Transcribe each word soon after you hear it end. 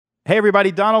Hey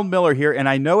everybody, Donald Miller here, and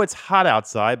I know it's hot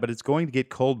outside, but it's going to get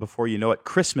cold before you know it.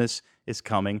 Christmas is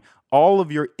coming. All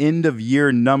of your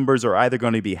end-of-year numbers are either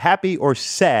going to be happy or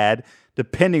sad,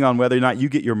 depending on whether or not you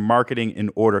get your marketing in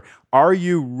order. Are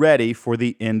you ready for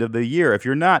the end of the year? If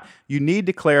you're not, you need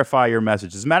to clarify your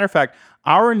message. As a matter of fact,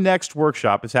 our next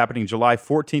workshop is happening July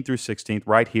 14th through 16th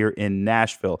right here in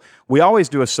Nashville. We always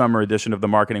do a summer edition of the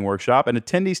marketing workshop, and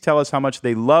attendees tell us how much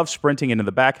they love sprinting into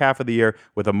the back half of the year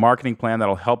with a marketing plan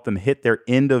that'll help them hit their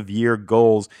end-of-year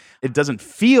goals. It doesn't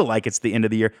feel like it's the end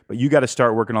of the year, but you got to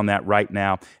start working on that right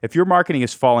now. If your marketing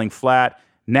is falling flat,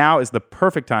 now is the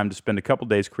perfect time to spend a couple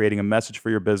days creating a message for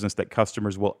your business that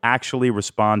customers will actually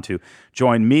respond to.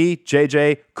 Join me,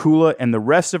 JJ, Kula, and the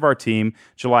rest of our team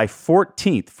July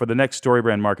 14th for the next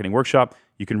StoryBrand Marketing Workshop.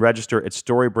 You can register at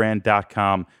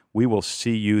storybrand.com. We will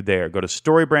see you there. Go to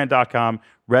storybrand.com,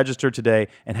 register today,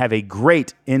 and have a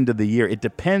great end of the year. It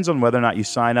depends on whether or not you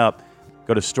sign up.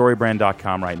 Go to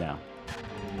storybrand.com right now.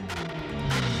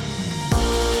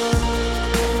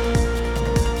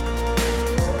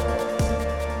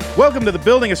 Welcome to the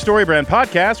Building a StoryBrand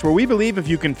podcast, where we believe if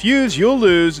you confuse, you'll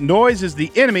lose. Noise is the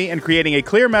enemy, and creating a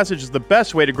clear message is the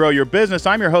best way to grow your business.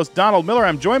 I'm your host, Donald Miller.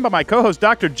 I'm joined by my co-host,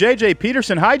 Dr. JJ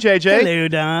Peterson. Hi, JJ. Hello,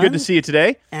 Don. Good to see you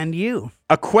today. And you.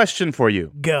 A question for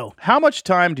you. Go. How much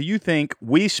time do you think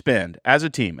we spend as a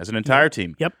team, as an entire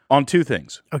team, Yep. on two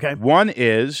things? Okay. One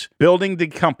is building the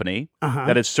company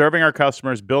that is serving our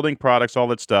customers, building products, all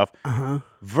that stuff,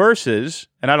 versus,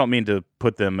 and I don't mean to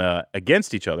put them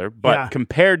against each other, but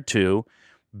compared to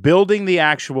building the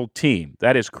actual team.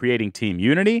 That is creating team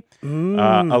unity,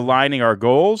 aligning our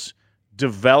goals,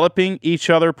 developing each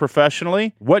other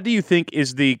professionally. What do you think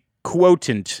is the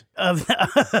quotient of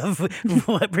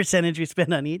what percentage we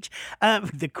spend on each?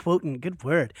 The quotient, good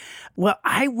word. Well,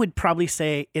 I would probably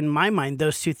say, in my mind,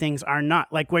 those two things are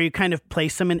not, like where you kind of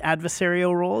place them in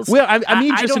adversarial roles. Well, I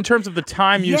mean, just in terms of the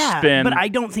time you spend. But I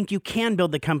don't think you can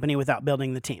build the company without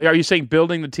building the team. Are you saying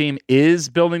building the team is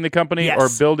building the company, Yes. or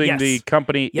building the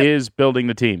company is building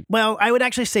the team? Well, I would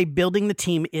actually say building the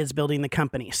team is building the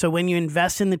company. So when you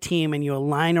invest in the team and you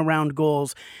align around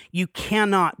goals, you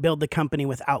cannot build the company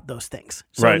without those things.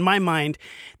 So in my mind,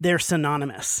 they're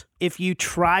synonymous. If you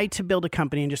try to build a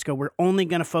company and just go, we're only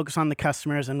going to focus on the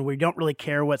customers and we don't really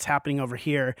care what's happening over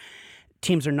here,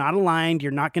 teams are not aligned.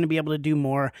 You're not going to be able to do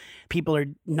more. People are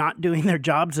not doing their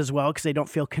jobs as well because they don't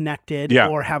feel connected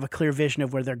or have a clear vision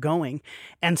of where they're going.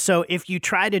 And so if you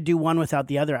try to do one without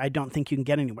the other, I don't think you can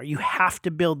get anywhere. You have to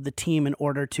build the team in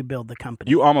order to build the company.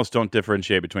 You almost don't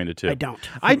differentiate between the two. I don't.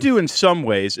 I do in some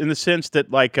ways, in the sense that,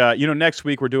 like, next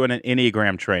week we're doing an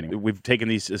Enneagram training. We've taken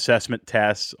these assessment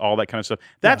tests, all that kind of stuff.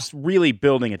 That's really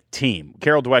building a team.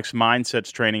 Carol Dweck's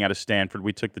Mindsets training out of Stanford,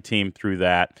 we took the team through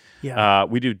that. Yeah.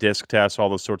 We do DISC tests, all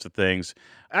those sorts of things.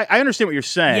 I understand what you're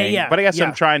saying, but I guess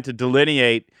I'm trying to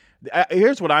delineate.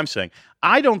 Here's what I'm saying.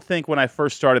 I don't think when I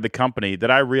first started the company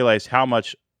that I realized how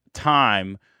much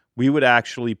time we would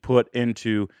actually put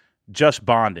into just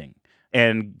bonding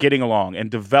and getting along and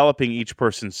developing each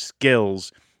person's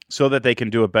skills so that they can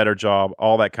do a better job,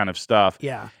 all that kind of stuff.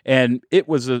 Yeah. And it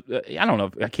was I don't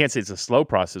know, I can't say it's a slow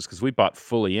process because we bought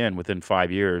fully in within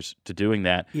 5 years to doing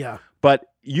that. Yeah. But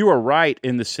you are right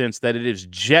in the sense that it is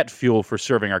jet fuel for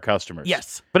serving our customers.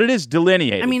 Yes. But it is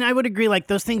delineated. I mean, I would agree, like,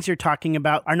 those things you're talking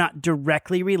about are not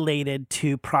directly related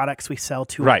to products we sell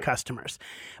to our customers.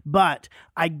 But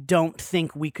I don't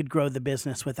think we could grow the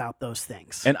business without those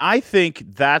things. And I think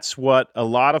that's what a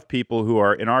lot of people who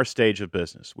are in our stage of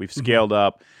business, we've scaled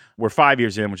up. We're 5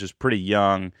 years in, which is pretty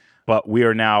young, but we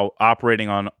are now operating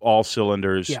on all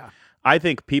cylinders. Yeah. I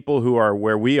think people who are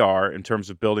where we are in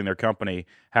terms of building their company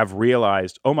have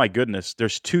realized, oh my goodness,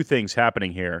 there's two things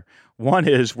happening here. One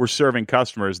is we're serving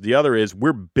customers. The other is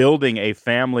we're building a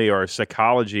family or a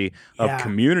psychology of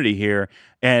community here.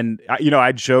 And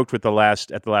I joked at the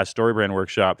last StoryBrand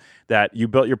workshop that you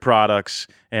built your products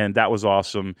and that was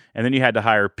awesome. And then you had to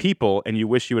hire people and you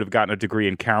wish you would have gotten a degree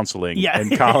in counseling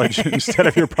in college instead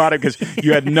of your product because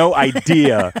you had no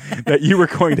idea that you were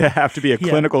going to have to be a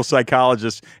clinical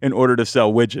psychologist in order to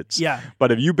sell widgets. Yeah.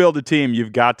 But if you build a team,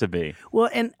 you've got to be. Well,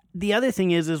 and the other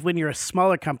thing is when you're a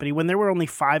smaller company, when there were only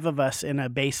 5 of us in a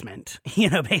basement,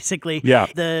 basically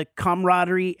the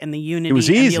camaraderie and the unity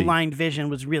and the aligned vision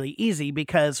was really easy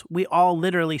because we all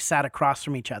literally sat across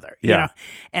from each other. You know?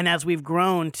 And as we've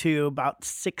grown to about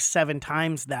 6-7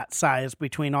 times that size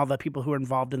between all the people who are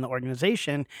involved in the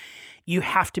organization, you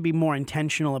have to be more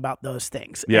intentional about those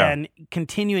things. Yeah. And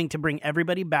continuing to bring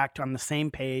everybody back on the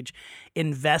same page,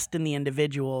 invest in the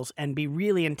individuals, and be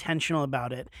really intentional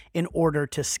about it in order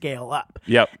to scale up.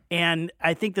 Yep. And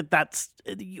I think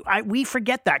we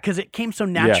forget that because it came so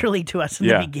naturally to us in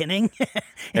the beginning.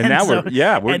 and now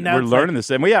we're learning this.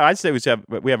 And I'd say we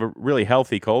have a really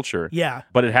healthy culture. Yeah.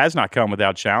 But it has not come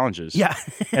without challenges. Yeah.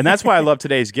 And that's why I love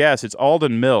today's guest. It's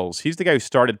Alden Mills. He's the guy who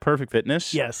started Perfect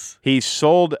Fitness. Yes. He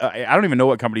sold, I don't even know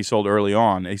what company he sold early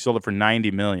on. He sold it for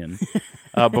 $90 million.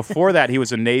 Before that, he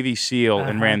was a Navy SEAL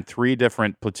and ran 3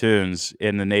 different platoons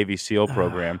in the Navy SEAL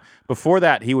program. Before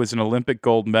that, he was an Olympic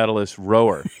gold medalist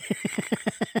rower.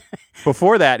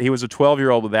 Before that, he was a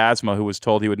 12-year-old with asthma who was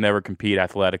told he would never compete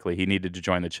athletically. He needed to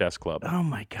join the chess club. Oh,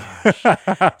 my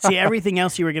gosh. See, everything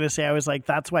else you were going to say, I was like,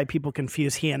 that's why people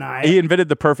confuse he and I. He invented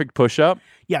the perfect push-up.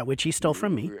 Yeah, which he stole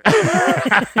from me.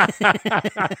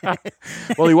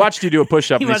 Well, he watched you do a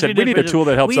push-up, and he said, we need a tool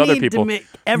that helps other people. We need to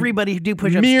make everybody do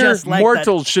push-ups Mere just like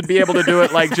mortals should be able to do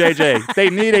it like JJ.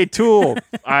 They need a tool.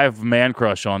 I have a man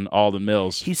crush on Alden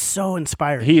Mills. He's so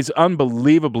inspiring. He's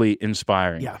unbelievably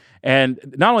inspiring. Yeah. And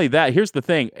not only that, here's the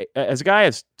thing. As a guy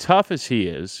as tough as he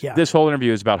is, this whole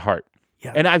interview is about heart.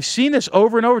 Yeah. And I've seen this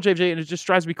over and over, JJ, and it just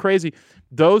drives me crazy.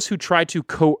 Those who try to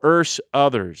coerce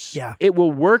others, it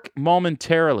will work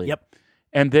momentarily. Yep.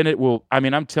 And then it will,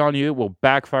 I'm telling you, it will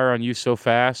backfire on you so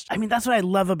fast. That's what I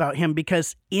love about him,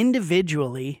 because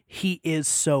individually, he is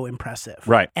so impressive.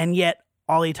 Right. And yet,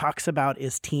 all he talks about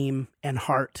is team and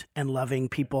heart and loving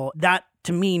people. That,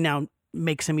 to me, now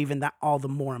makes him even that all the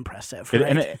more impressive.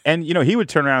 Right? And he would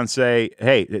turn around and say,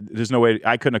 hey, there's no way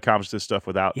I couldn't accomplish this stuff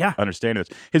without understanding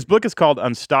this. His book is called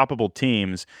Unstoppable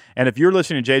Teams. And if you're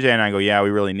listening to JJ and I go, yeah, we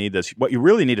really need this. What you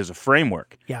really need is a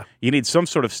framework. Yeah. You need some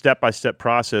sort of step-by-step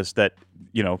process that,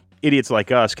 idiots like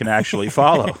us can actually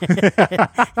follow.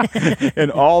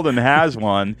 And Alden has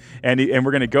one, and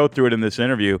we're going to go through it in this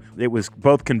interview. It was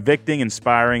both convicting,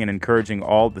 inspiring, and encouraging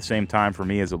all at the same time for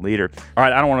me as a leader. All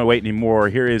right, I don't want to wait anymore.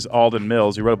 Here is Alden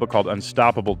Mills. He wrote a book called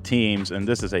Unstoppable Teams, and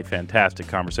this is a fantastic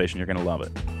conversation. You're going to love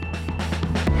it.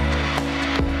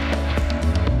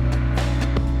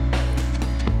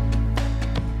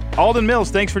 Alden Mills,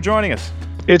 thanks for joining us.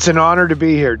 It's an honor to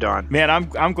be here, Don. Man,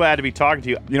 I'm glad to be talking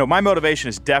to you. My motivation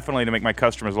is definitely to make my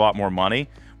customers a lot more money,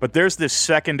 but there's this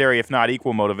secondary, if not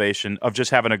equal, motivation of just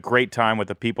having a great time with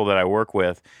the people that I work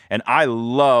with. And I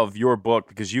love your book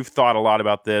because you've thought a lot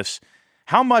about this.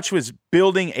 How much was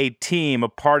building a team a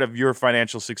part of your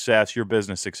financial success, your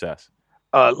business success?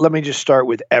 Let me just start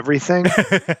with everything.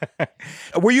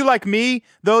 Were you like me,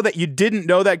 though, that you didn't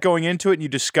know that going into it and you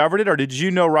discovered it, or did you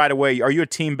know right away? Are you a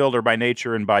team builder by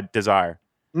nature and by desire?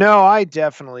 No, I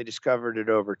definitely discovered it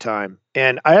over time.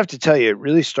 And I have to tell you, it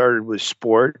really started with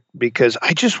sport because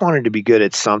I just wanted to be good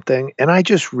at something. And I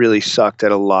just really sucked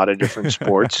at a lot of different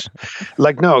sports.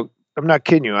 No, I'm not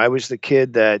kidding you. I was the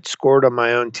kid that scored on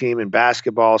my own team in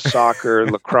basketball, soccer,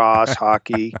 lacrosse,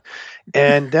 hockey.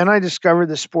 And then I discovered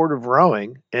the sport of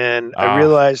rowing. And I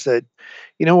realized that,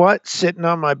 you know what, sitting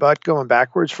on my butt going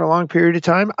backwards for a long period of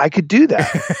time, I could do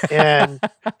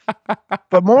that.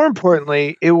 But more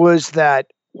importantly, it was that,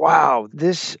 wow,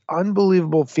 this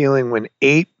unbelievable feeling when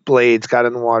 8 blades got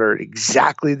in the water at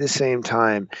exactly the same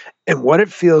time, and what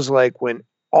it feels like when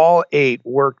all 8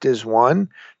 worked as one.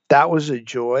 That was a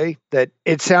joy that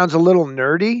it sounds a little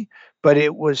nerdy, but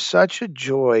it was such a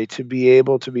joy to be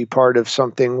able to be part of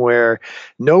something where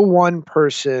no one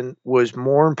person was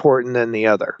more important than the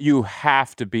other. You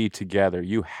have to be together.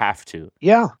 You have to.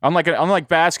 Yeah. Unlike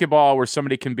basketball, where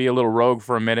somebody can be a little rogue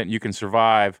for a minute and you can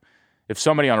survive, if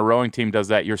somebody on a rowing team does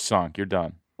that, you're sunk. You're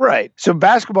done. Right. So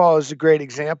basketball is a great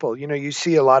example. You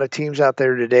see a lot of teams out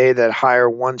there today that hire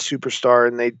one superstar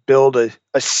and they build a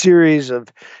series of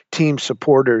team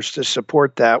supporters to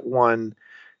support that one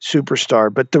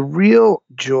superstar. But the real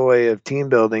joy of team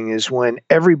building is when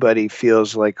everybody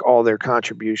feels like all their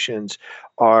contributions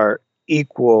are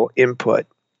equal input.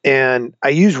 And I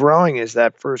use rowing as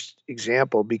that first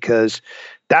example because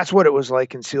that's what it was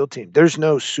like in SEAL Team. There's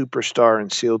no superstar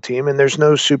in SEAL Team, and there's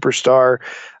no superstar,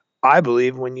 I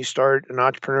believe, when you start an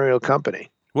entrepreneurial company.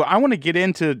 Well, I want to get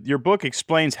into your book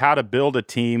explains how to build a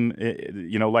team,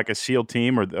 like a SEAL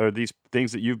team or these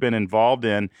things that you've been involved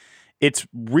in. It's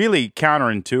really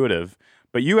counterintuitive,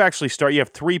 but you actually you have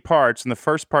 3 parts, and the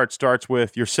first part starts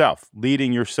with yourself,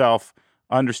 leading yourself,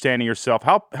 understanding yourself.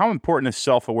 How important is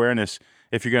self-awareness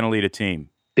if you're going to lead a team?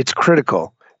 It's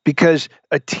critical because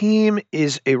a team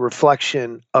is a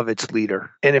reflection of its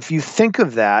leader. And if you think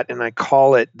of that, and I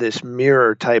call it this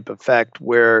mirror type effect,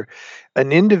 where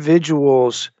an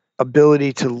individual's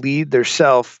ability to lead their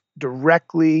self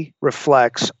directly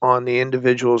reflects on the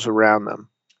individuals around them.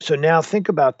 So now think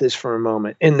about this for a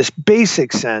moment. In this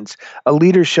basic sense, a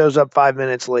leader shows up 5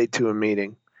 minutes late to a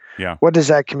meeting. Yeah. What does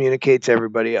that communicate to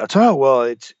everybody else? Oh, well,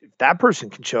 if that person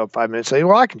can show up 5 minutes late,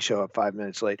 well, I can show up 5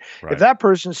 minutes late. Right. If that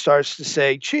person starts to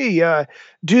say, gee,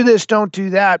 do this, don't do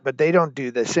that, but they don't do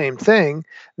the same thing,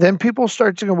 then people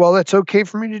start to go, well, it's okay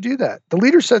for me to do that. The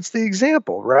leader sets the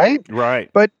example, right? Right.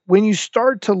 But when you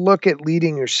start to look at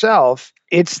leading yourself,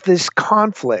 it's this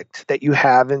conflict that you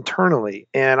have internally.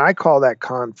 And I call that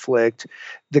conflict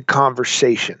the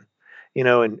conversation.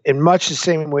 In much the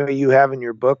same way you have in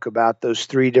your book about those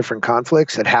 3 different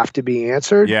conflicts that have to be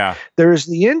answered. Yeah. There is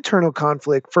the internal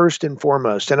conflict first and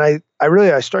foremost. And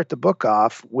I start the book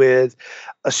off with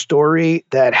a story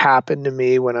that happened to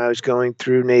me when I was going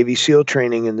through Navy SEAL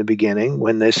training in the beginning,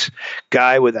 when this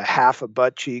guy with a half a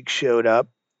butt cheek showed up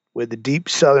with a deep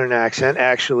Southern accent,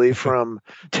 actually from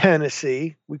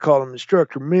Tennessee. We call him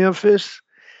Instructor Memphis.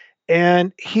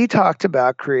 And he talked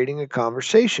about creating a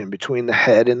conversation between the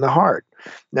head and the heart.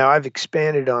 Now, I've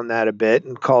expanded on that a bit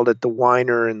and called it the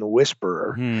whiner and the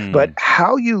whisperer. But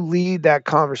how you lead that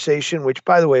conversation, which,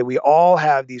 by the way, we all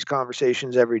have these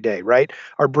conversations every day, right?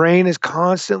 Our brain is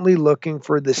constantly looking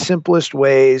for the simplest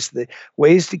ways, the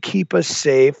ways to keep us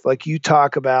safe, like you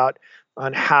talk about,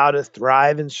 on how to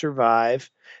thrive and survive,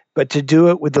 but to do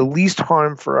it with the least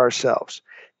harm for ourselves.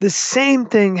 The same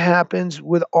thing happens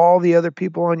with all the other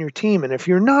people on your team. And if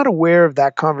you're not aware of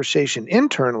that conversation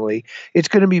internally, it's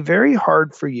going to be very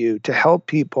hard for you to help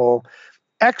people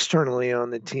externally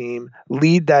on the team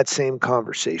lead that same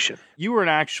conversation. You were an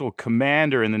actual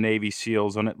commander in the Navy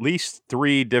SEALs on at least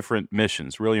 3 different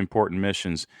missions, really important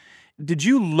missions. Did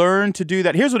you learn to do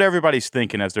that? Here's what everybody's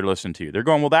thinking as they're listening to you. They're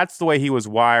going, well, that's the way he was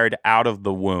wired out of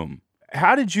the womb.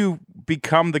 How did you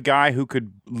become the guy who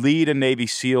could lead a Navy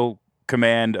SEAL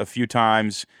command a few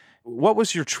times? What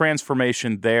was your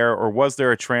transformation there, or was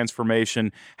there a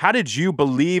transformation? How did you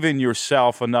believe in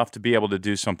yourself enough to be able to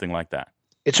do something like that?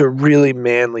 It's a really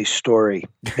manly story.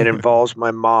 It involves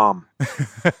my mom.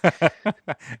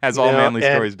 As all manly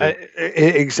stories do.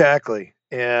 Exactly.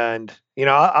 And,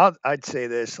 I'd say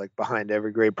this, like, behind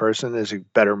every great person is a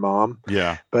better mom.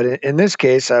 Yeah. But in this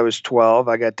case, I was 12.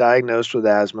 I got diagnosed with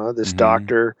asthma. This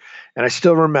doctor, and I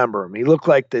still remember him. He looked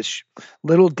like this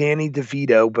little Danny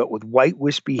DeVito, but with white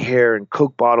wispy hair and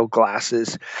Coke bottle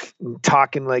glasses, and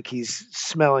talking like he's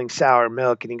smelling sour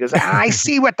milk. And he goes, I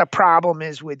see what the problem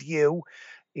is with you.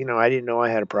 I didn't know I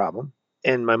had a problem.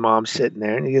 And my mom's sitting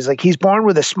there, and he's like, he's born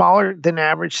with a smaller than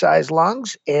average size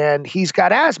lungs, and he's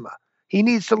got asthma. He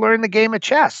needs to learn the game of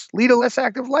chess, lead a less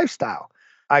active lifestyle.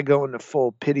 I go into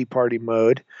full pity party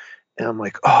mode, and I'm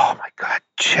like, oh my God,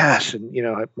 chess. And,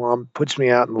 mom puts me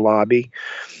out in the lobby,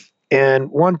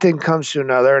 and one thing comes to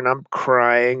another, and I'm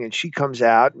crying, and she comes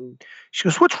out, and she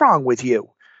goes, what's wrong with you?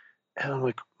 And I'm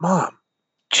like, Mom,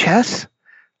 chess?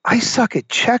 I suck at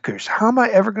checkers. How am I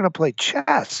ever going to play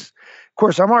chess? Of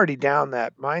course, I'm already down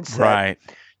that mindset. Right.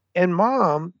 And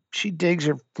Mom, she digs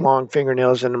her long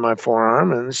fingernails into my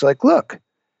forearm, and it's like, look,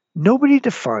 nobody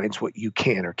defines what you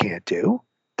can or can't do.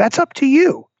 That's up to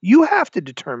you. You have to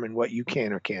determine what you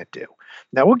can or can't do.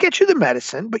 Now, we'll get you the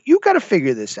medicine, but you got to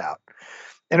figure this out.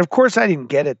 And of course, I didn't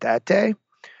get it that day.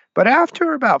 But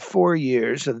after about 4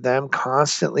 years of them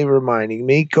constantly reminding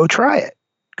me, go try it.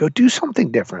 Go do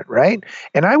something different, right?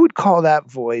 And I would call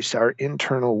that voice our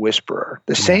internal whisperer.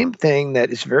 The same thing that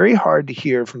is very hard to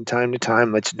hear from time to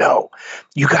time. No,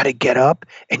 you got to get up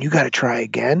and you got to try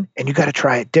again and you got to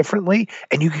try it differently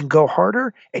and you can go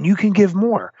harder and you can give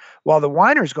more. While the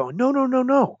whiner's going, no, no, no,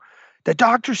 no. The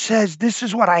doctor says this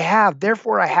is what I have,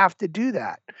 therefore I have to do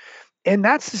that. And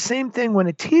that's the same thing when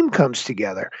a team comes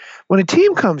together. When a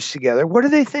team comes together, what are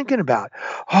they thinking about?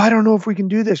 Oh, I don't know if we can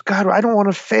do this. God, I don't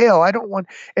want to fail.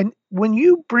 And when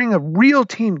you bring a real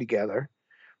team together,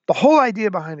 the whole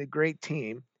idea behind a great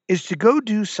team is to go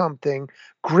do something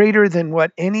greater than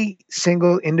what any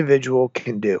single individual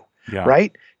can do,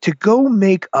 right? To go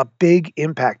make a big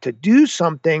impact, to do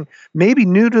something maybe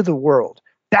new to the world.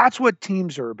 That's what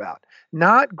teams are about.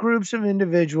 Not groups of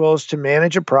individuals to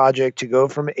manage a project to go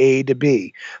from A to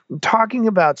B. I'm talking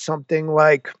about something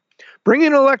like bringing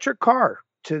an electric car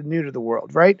to new to the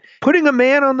world, right? Putting a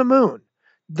man on the moon.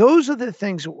 Those are the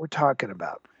things that we're talking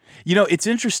about. It's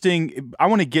interesting. I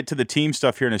want to get to the team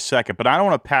stuff here in a second, but I don't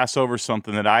want to pass over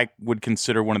something that I would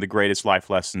consider one of the greatest life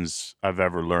lessons I've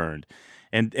ever learned.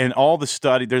 And all the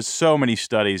study, there's so many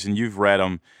studies, and you've read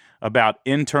them, about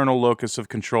internal locus of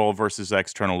control versus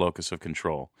external locus of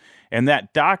control. And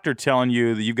that doctor telling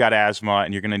you that you've got asthma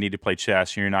and you're going to need to play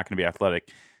chess and you're not going to be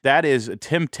athletic, that is a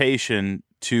temptation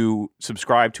to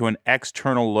subscribe to an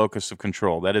external locus of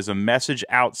control. That is, a message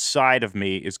outside of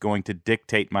me is going to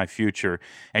dictate my future.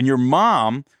 And your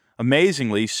mom,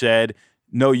 amazingly, said,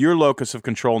 no, your locus of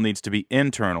control needs to be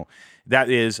internal. That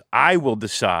is, I will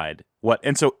decide what.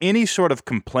 And so any sort of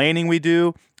complaining we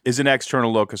do is an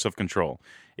external locus of control.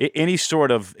 Any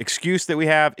sort of excuse that we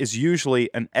have is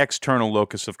usually an external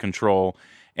locus of control.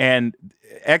 And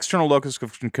external locus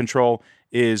of control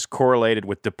is correlated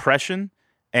with depression,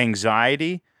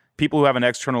 anxiety. People who have an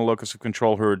external locus of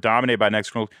control who are dominated by an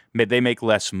external, they make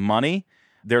less money.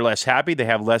 They're less happy. They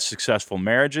have less successful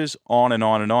marriages, on and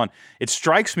on and on. It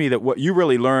strikes me that what you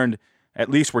really learned, at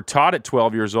least were taught at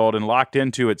 12 years old and locked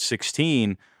into at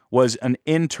 16, was an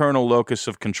internal locus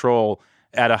of control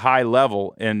at a high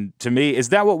level. And to me, is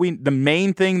that the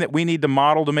main thing that we need to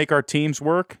model to make our teams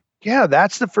work? Yeah,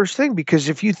 that's the first thing, because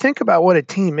if you think about what a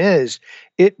team is,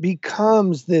 it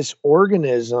becomes this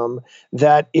organism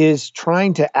that is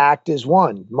trying to act as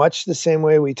one, much the same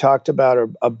way we talked about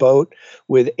a boat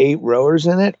with 8 rowers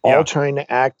in it, all trying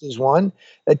to act as one.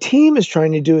 A team is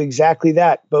trying to do exactly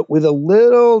that, but with a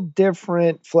little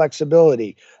different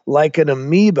flexibility, like an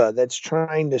amoeba that's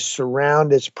trying to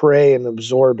surround its prey and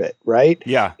absorb it, right?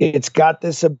 Yeah. It's got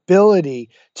this ability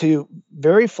to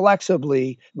very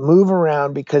flexibly move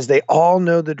around because they all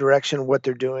know the direction of what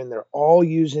they're doing. They're all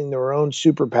using their own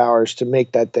superpowers to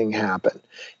make that thing happen.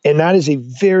 And that is a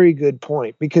very good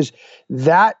point, because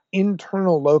that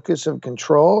internal locus of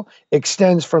control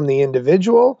extends from the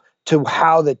individual to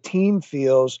how the team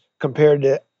feels compared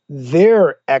to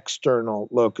their external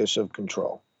locus of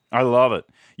control. I love it.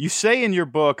 You say in your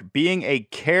book, being a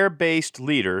care-based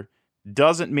leader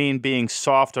doesn't mean being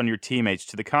soft on your teammates.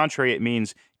 To the contrary, it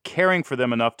means caring for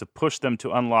them enough to push them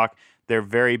to unlock their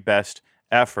very best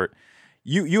effort.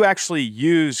 You actually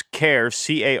use CARE,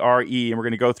 C-A-R-E, and we're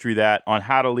going to go through that on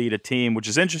how to lead a team, which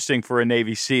is interesting for a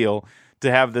Navy SEAL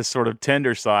to have this sort of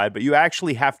tender side, but you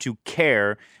actually have to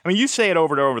care. I mean, you say it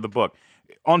over and over in the book.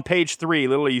 On page 3,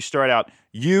 literally, you start out,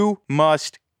 you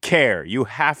must care. You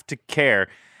have to care.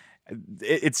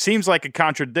 It seems like a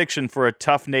contradiction for a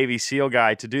tough Navy SEAL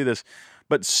guy to do this,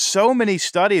 but so many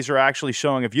studies are actually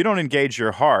showing if you don't engage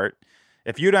your heart,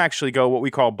 if you don't actually go what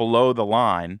we call below the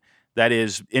line, that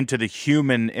is into the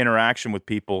human interaction with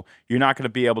people, you're not going to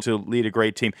be able to lead a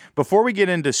great team. Before we get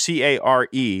into CARE,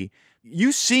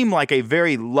 you seem like a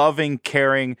very loving,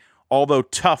 caring, although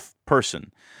tough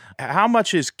person. How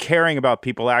much is caring about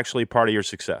people actually part of your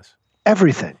success?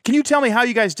 Everything. Can you tell me how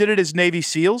you guys did it as Navy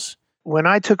SEALs? When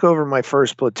I took over my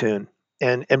first platoon,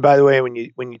 and by the way, when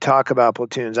you talk about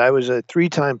platoons, I was a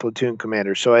 3-time platoon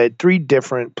commander. So I had 3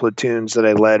 different platoons that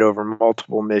I led over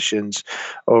multiple missions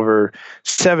over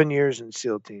 7 years in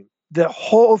SEAL team. The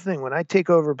whole thing, when I take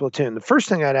over a platoon, the first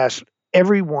thing I'd ask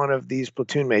every one of these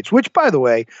platoon mates, which, by the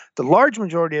way, the large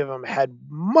majority of them had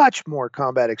much more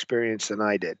combat experience than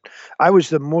I did. I was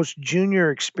the most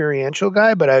junior experiential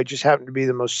guy, but I just happened to be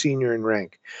the most senior in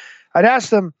rank. I'd ask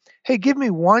them, hey, give me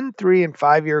 1, 3, and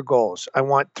 5-year goals. I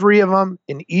want 3 of them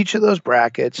in each of those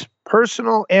brackets,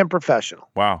 personal and professional.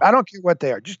 Wow. I don't care what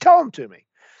they are. Just tell them to me.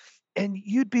 And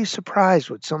you'd be surprised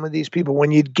with some of these people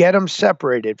when you'd get them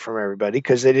separated from everybody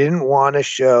because they didn't want to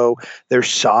show their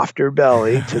softer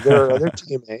belly to their other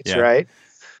teammates, right?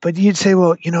 But you'd say,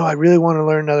 well, I really want to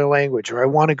learn another language, or I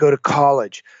want to go to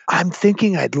college. I'm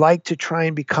thinking I'd like to try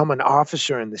and become an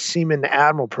officer in the Seaman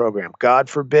Admiral program. God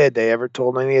forbid they ever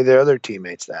told any of their other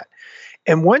teammates that.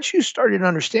 And once you started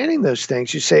understanding those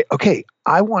things, you say, okay,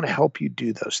 I want to help you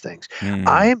do those things.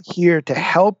 I am here to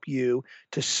help you,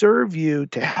 to serve you,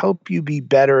 to help you be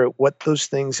better at what those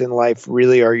things in life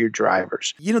really are your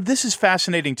drivers. This is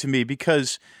fascinating to me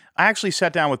because I actually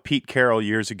sat down with Pete Carroll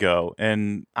years ago,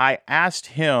 and I asked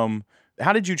him,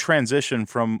 how did you transition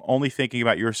from only thinking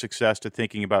about your success to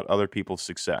thinking about other people's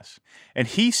success? And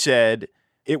he said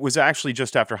it was actually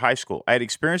just after high school. I had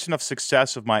experienced enough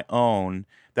success of my own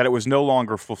that it was no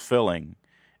longer fulfilling.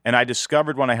 And I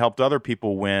discovered when I helped other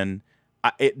people win,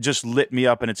 it just lit me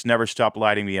up, and it's never stopped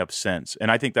lighting me up since.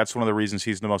 And I think that's one of the reasons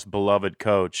he's the most beloved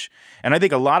coach. And I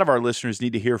think a lot of our listeners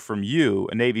need to hear from you,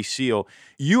 a Navy SEAL.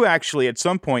 You actually at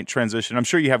some point transition. I'm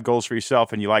sure you have goals for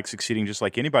yourself and you like succeeding just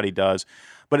like anybody does.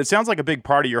 But it sounds like a big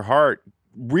part of your heart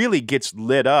really gets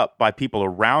lit up by people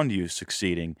around you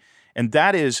succeeding. And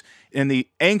that is, in the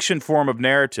ancient form of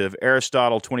narrative,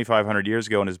 Aristotle 2,500 years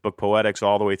ago in his book Poetics,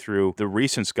 all the way through the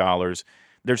recent scholars,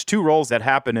 there's 2 roles that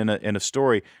happen in a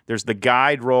story. There's the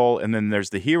guide role, and then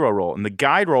there's the hero role. And the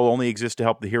guide role only exists to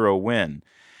help the hero win.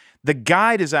 The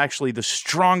guide is actually the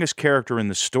strongest character in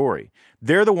the story.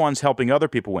 They're the ones helping other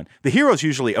people win. The hero's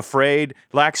usually afraid,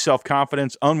 lacks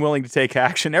self-confidence, unwilling to take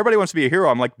action. Everybody wants to be a hero.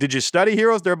 I'm like, did you study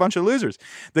heroes? They're a bunch of losers.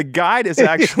 The guide is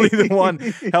actually the one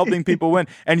helping people win.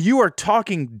 And you are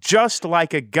talking just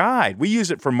like a guide. We use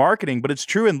it for marketing, but it's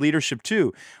true in leadership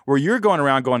too, where you're going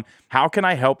around going, how can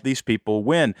I help these people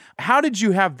win? How did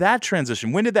you have that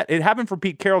transition? When did that? It happened for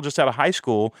Pete Carroll just out of high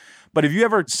school, but have you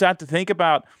ever sat to think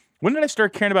about, when did I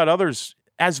start caring about others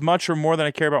as much or more than I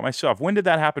care about myself? When did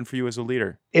that happen for you as a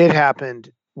leader? It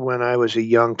happened when I was a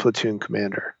young platoon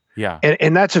commander. Yeah.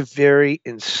 And that's a very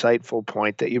insightful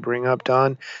point that you bring up,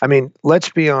 Don. I mean, let's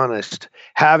be honest.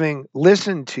 Having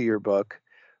listened to your book,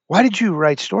 why did you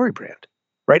write StoryBrand?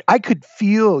 Right? I could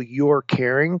feel your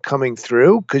caring coming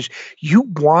through because you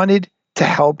wanted to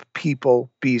help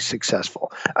people be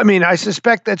successful. I mean, I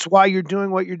suspect that's why you're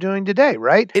doing what you're doing today,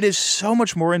 right? It is so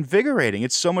much more invigorating.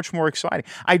 It's so much more exciting.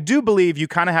 I do believe you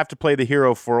kind of have to play the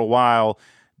hero for a while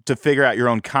to figure out your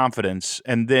own confidence,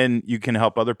 and then you can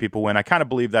help other people win. I kind of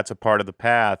believe that's a part of the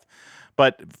path.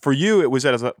 But for you, it was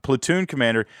as a platoon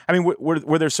commander. I mean,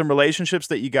 were there some relationships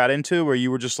that you got into where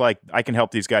you were just like, I can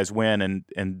help these guys win,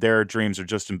 and their dreams are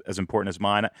just as important as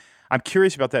mine? I'm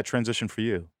curious about that transition for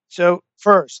you. So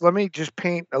first, let me just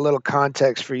paint a little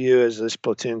context for you as this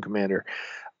platoon commander.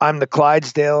 I'm the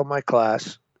Clydesdale of my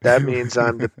class. That means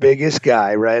I'm the biggest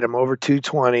guy, right? I'm over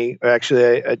 220.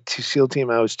 Actually, a SEAL team,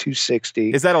 I was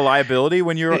 260. Is that a liability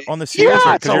when you're on the SEALs?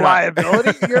 Yeah, it's a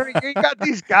liability. You got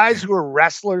these guys who are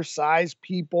wrestler-sized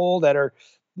people that are,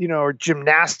 or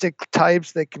gymnastic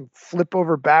types that can flip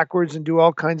over backwards and do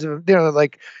all kinds of,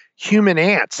 like human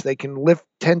ants. They can lift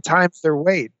 10 times their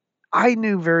weight. I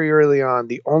knew very early on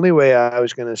the only way I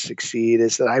was going to succeed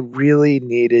is that I really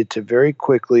needed to very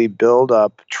quickly build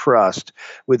up trust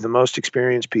with the most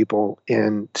experienced people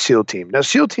in SEAL Team. Now,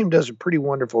 SEAL Team does a pretty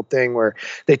wonderful thing where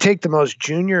they take the most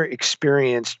junior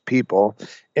experienced people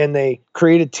and they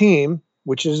create a team,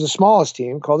 which is the smallest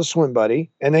team, called a Swim Buddy,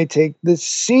 and they take the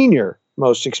senior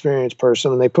most experienced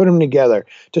person and they put them together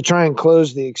to try and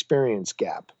close the experience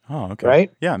gap. Oh, okay.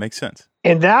 Right? Yeah, makes sense.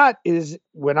 And that is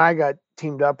when I got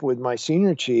teamed up with my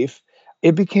senior chief,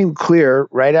 it became clear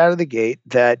right out of the gate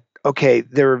that, okay,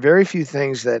 there were very few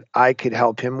things that I could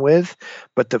help him with,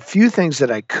 but the few things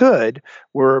that I could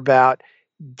were about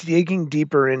digging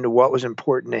deeper into what was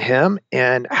important to him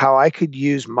and how I could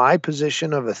use my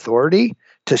position of authority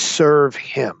to serve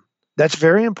him. That's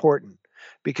very important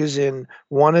because in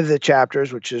one of the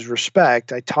chapters, which is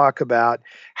respect, I talk about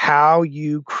how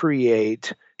you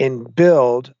create and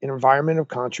build an environment of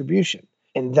contribution.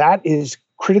 And that is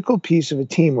a critical piece of a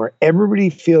team where everybody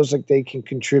feels like they can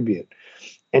contribute.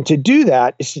 And to do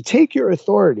that is to take your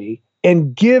authority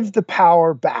and give the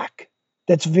power back.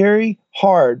 That's very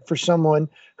hard for someone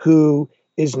who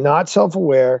is not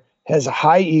self-aware, has a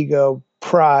high ego,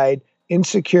 pride,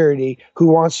 insecurity, who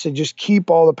wants to just keep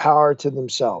all the power to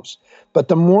themselves. But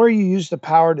the more you use the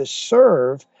power to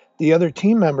serve the other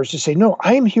team members, to say, no,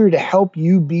 I am here to help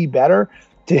you be better,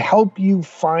 to help you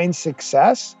find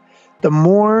success, the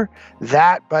more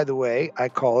that, by the way, I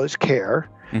call as care,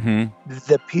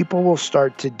 the people will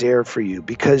start to dare for you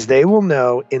because they will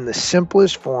know in the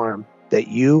simplest form that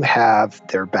you have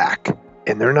their back.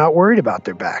 And they're not worried about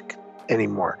their back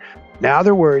anymore. Now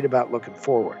they're worried about looking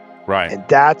forward. Right. And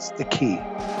that's the key.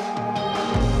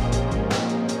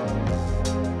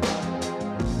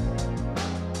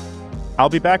 I'll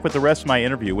be back with the rest of my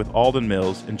interview with Alden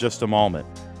Mills in just a moment.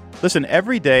 Listen,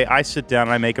 every day I sit down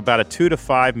and I make about a 2 to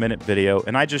 5 minute video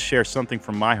and I just share something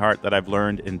from my heart that I've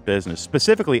learned in business.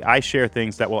 Specifically, I share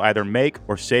things that will either make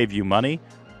or save you money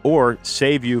or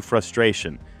save you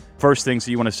frustration. First things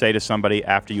that you want to say to somebody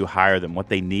after you hire them, what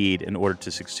they need in order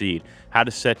to succeed, how to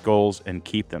set goals and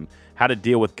keep them, how to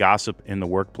deal with gossip in the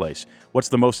workplace, what's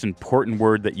the most important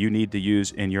word that you need to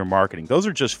use in your marketing. Those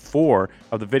are just 4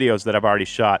 of the videos that I've already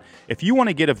shot. If you want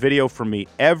to get a video from me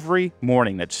every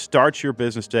morning that starts your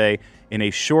business day in a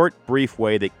short, brief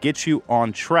way that gets you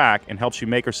on track and helps you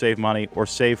make or save money or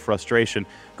save frustration,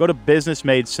 go to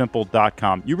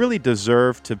businessmadesimple.com. You really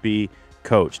deserve to be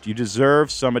coached. You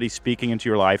deserve somebody speaking into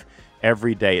your life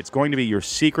every day. It's going to be your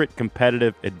secret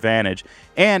competitive advantage.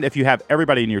 And if you have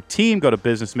everybody in your team go to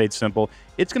Business Made Simple,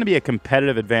 it's going to be a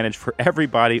competitive advantage for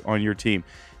everybody on your team.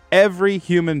 Every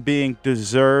human being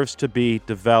deserves to be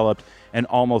developed, and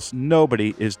almost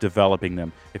nobody is developing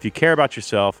them. If you care about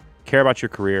yourself, care about your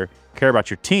career, care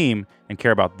about your team, and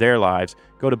care about their lives,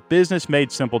 go to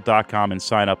businessmadesimple.com and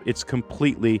sign up. It's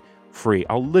completely free.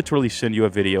 I'll literally send you a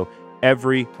video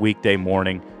every weekday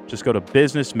morning. Just go to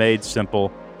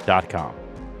businessmadesimple.com.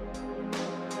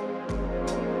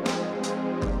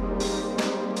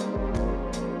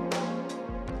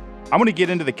 I'm going to get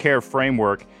into the CARE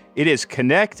framework. It is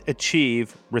connect,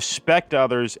 achieve, respect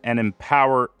others, and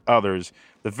empower others.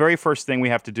 The very first thing we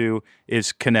have to do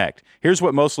is connect. Here's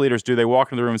what most leaders do. They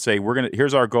walk into the room and say,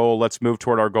 here's our goal, let's move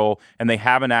toward our goal, and they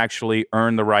haven't actually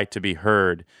earned the right to be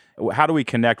heard. How do we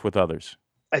connect with others?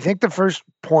 I think the first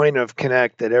point of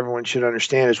connect that everyone should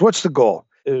understand is, what's the goal?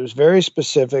 It was very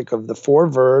specific of the 4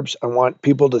 verbs. I want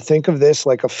people to think of this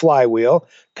like a flywheel: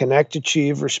 connect,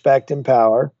 achieve, respect,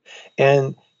 empower.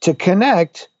 And to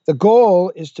connect, the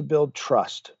goal is to build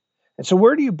trust. And so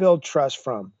where do you build trust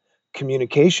from?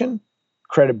 Communication,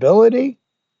 credibility,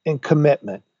 and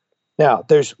commitment. Now,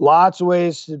 there's lots of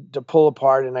ways to pull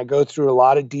apart, and I go through a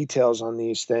lot of details on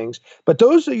these things, but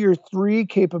those are your 3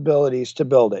 capabilities to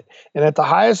build it. And at the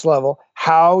highest level,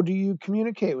 how do you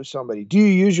communicate with somebody? Do you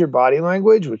use your body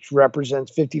language, which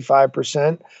represents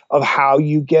 55% of how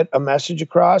you get a message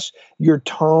across, your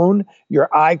tone,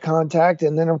 your eye contact,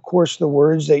 and then, of course, the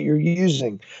words that you're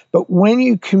using? But when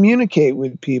you communicate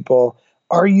with people,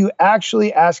 are you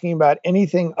actually asking about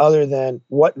anything other than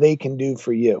what they can do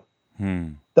for you?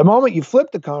 The moment you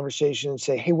flip the conversation and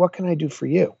say, hey, what can I do for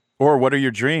you? Or what are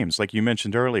your dreams, like you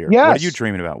mentioned earlier? Yes. What are you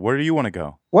dreaming about? Where do you want to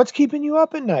go? What's keeping you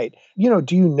up at night?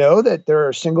 Do you know that there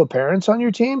are single parents on your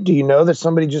team? Do you know that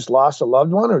somebody just lost a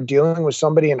loved one or dealing with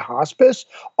somebody in hospice?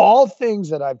 All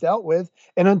things that I've dealt with.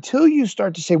 And until you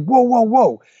start to say,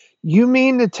 whoa, you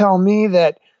mean to tell me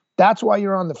that that's why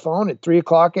you're on the phone at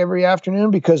 3:00 every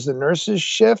afternoon, because the nurses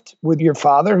shift with your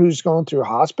father who's going through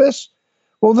hospice?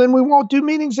 Well, then we won't do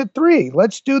meetings at 3.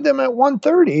 Let's do them at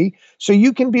 1:30 so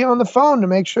you can be on the phone to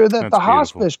make sure that That's the beautiful.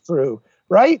 hospice crew,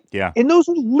 right? Yeah. And those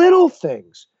are little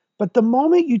things. But the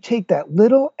moment you take that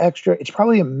little extra, it's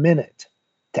probably a minute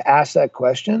to ask that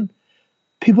question,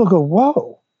 people go,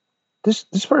 whoa, this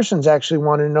person's actually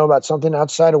wanting to know about something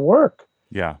outside of work.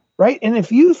 Yeah. Right? And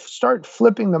if you start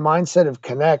flipping the mindset of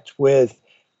connect with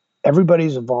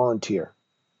everybody's a volunteer.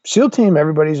 SEAL team,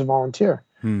 everybody's a volunteer.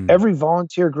 Every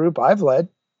volunteer group I've led,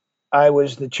 I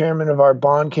was the chairman of our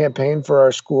bond campaign for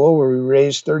our school where we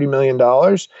raised $30 million.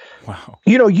 Wow.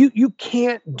 You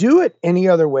can't do it any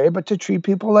other way but to treat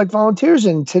people like volunteers.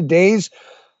 In today's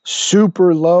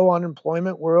super low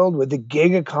unemployment world, where the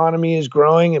gig economy is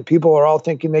growing and people are all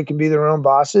thinking they can be their own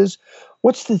bosses,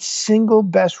 what's the single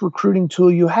best recruiting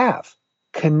tool you have?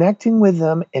 Connecting with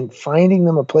them and finding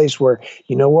them a place where,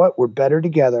 you know what, we're better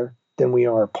together than we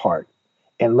are apart.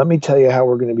 And let me tell you how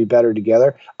we're going to be better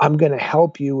together. I'm going to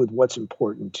help you with what's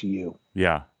important to you.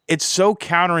 Yeah. It's so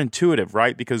counterintuitive,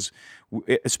 right? Because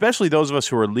especially those of us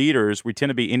who are leaders, we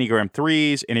tend to be Enneagram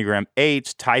 3s, Enneagram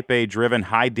 8s, type A driven,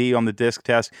 high D on the DISC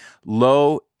test,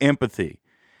 low empathy.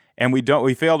 And we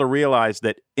fail to realize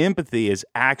that empathy is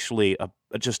actually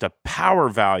just a power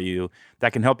value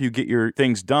that can help you get your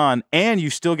things done, and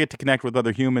you still get to connect with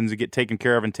other humans and get taken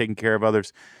care of and taking care of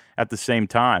others at the same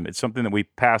time. It's something that we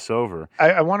pass over.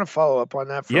 I want to follow up on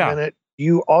that for a minute.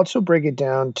 You also break it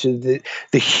down to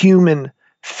the human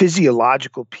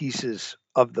physiological pieces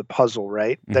of the puzzle,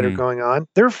 right, that are going on.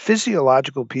 They're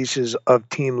physiological pieces of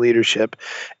team leadership.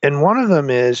 And one of them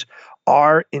is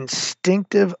our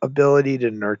instinctive ability to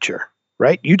nurture,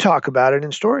 right? You talk about it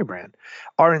in StoryBrand.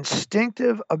 Our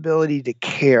instinctive ability to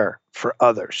care for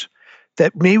others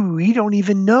that maybe we don't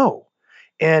even know.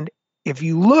 And if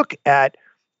you look at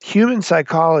human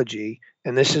psychology,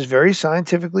 and this is very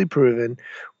scientifically proven,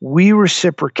 we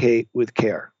reciprocate with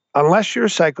care. Unless you're a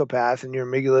psychopath and your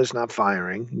amygdala is not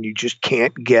firing and you just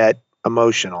can't get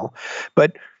emotional.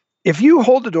 But if you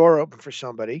hold the door open for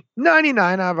somebody,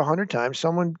 99 out of 100 times,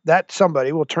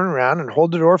 somebody will turn around and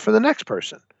hold the door for the next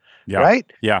person. Yeah.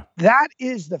 Right? Yeah. That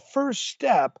is the first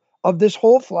step of this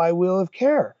whole flywheel of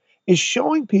care, is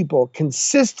showing people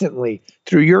consistently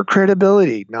through your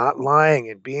credibility, not lying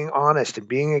and being honest and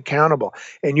being accountable,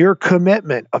 and your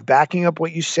commitment of backing up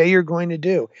what you say you're going to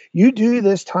do. You do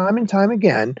this time and time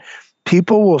again,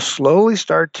 people will slowly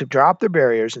start to drop their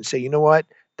barriers and say, you know what?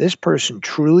 This person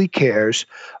truly cares.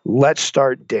 Let's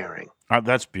start daring.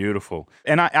 That's beautiful.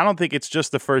 And I don't think it's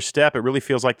just the first step. It really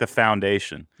feels like the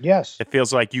foundation. Yes. It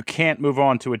feels like you can't move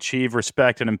on to achieve,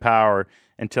 respect, and empower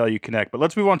until you connect. But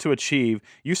let's move on to achieve.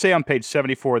 You say on page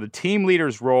 74, the team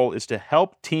leader's role is to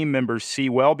help team members see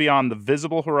well beyond the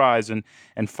visible horizon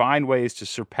and find ways to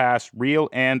surpass real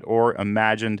and or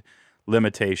imagined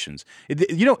limitations.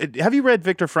 Have you read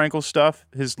Viktor Frankl's stuff,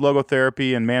 his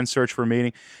logotherapy and Man's Search for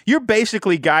Meaning? You're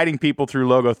basically guiding people through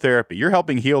logotherapy. You're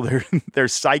helping heal their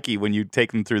psyche when you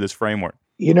take them through this framework.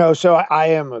 So I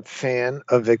am a fan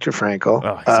of Viktor Frankl.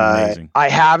 Oh, he's amazing. I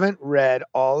haven't read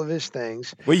all of his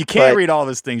things. Well, you can't read all of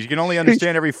his things. You can only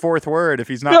understand every fourth word if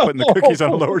he's not putting the cookies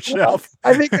on a lower shelf.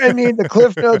 I think I need the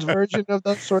Cliff Notes version of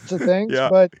those sorts of things. Yeah.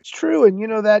 But it's true.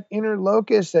 And that inner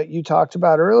locus that you talked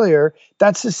about earlier,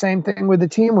 that's the same thing with the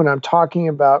team when I'm talking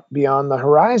about beyond the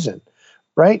horizon,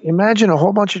 right? Imagine a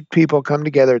whole bunch of people come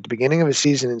together at the beginning of a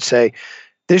season and say,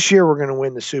 this year we're going to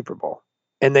win the Super Bowl.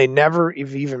 And they never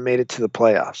even made it to the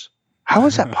playoffs. How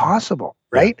is that possible,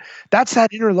 right? Yeah. That's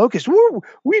that inner locus. Woo,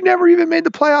 we never even made the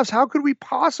playoffs. How could we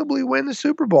possibly win the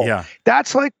Super Bowl? Yeah.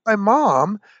 That's like my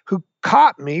mom who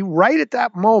caught me right at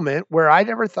that moment where I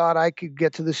never thought I could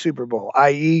get to the Super Bowl,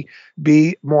 i.e.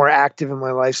 be more active in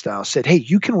my lifestyle, said, hey,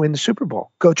 you can win the Super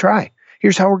Bowl. Go try.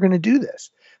 Here's how we're going to do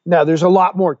this. Now, there's a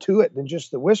lot more to it than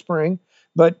just the whispering,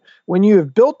 but when you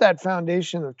have built that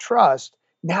foundation of trust,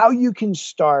 now you can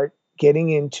start getting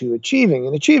into achieving.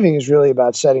 And achieving is really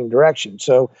about setting direction.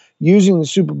 So using the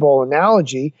Super Bowl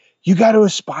analogy, you got to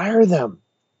aspire them,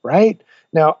 right?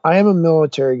 Now, I am a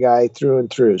military guy through and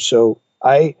through. So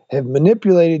I have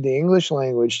manipulated the English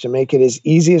language to make it as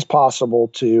easy as possible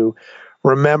to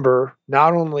remember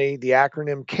not only the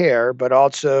acronym CARE, but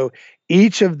also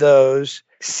each of those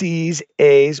C's,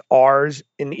 A's, R's,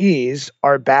 and E's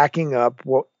are backing up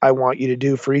what I want you to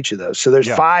do for each of those. So there's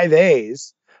 5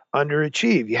 A's.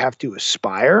 Underachieve. You have to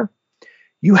aspire.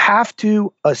 You have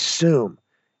to assume.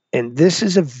 And this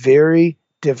is a very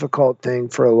difficult thing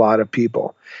for a lot of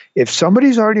people. If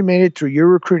somebody's already made it through your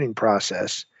recruiting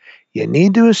process, you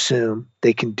need to assume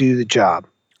they can do the job.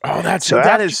 Oh,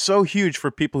 that is so huge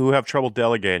for people who have trouble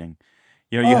delegating.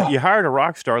 You hired a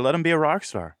rock star, let him be a rock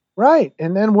star. Right.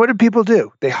 And then what do people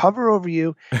do? They hover over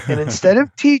you, and instead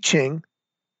of teaching,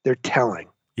 they're telling.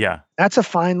 Yeah. That's a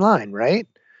fine line, right?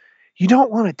 You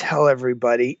don't want to tell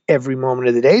everybody every moment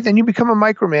of the day. Then you become a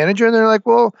micromanager and they're like,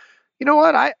 well, you know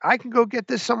what? I can go get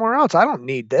this somewhere else. I don't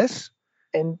need this.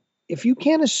 And if you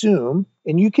can't assume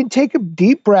and you can take a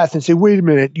deep breath and say, wait a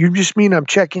minute, you just mean I'm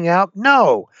checking out?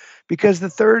 No, because the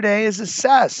third A is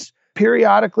assess.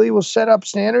 Periodically, we'll set up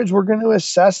standards. We're going to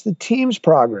assess the team's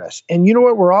progress. And you know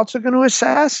what we're also going to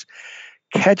assess?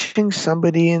 Catching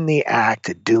somebody in the act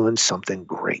of doing something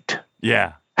great.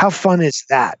 Yeah. How fun is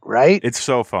that, right? It's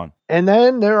so fun. And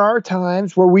then there are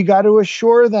times where we got to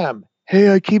assure them,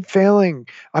 hey, I keep failing.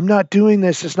 I'm not doing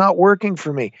this. It's not working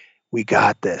for me. We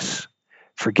got this.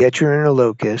 Forget your inner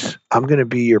locus. I'm going to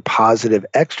be your positive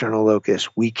external locus.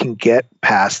 We can get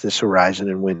past this horizon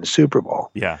and win the Super Bowl.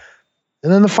 Yeah.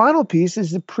 And then the final piece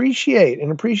is appreciate.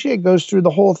 And appreciate goes through the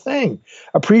whole thing.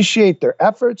 Appreciate their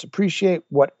efforts, appreciate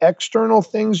what external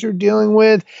things you're dealing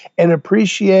with, and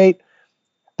appreciate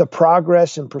the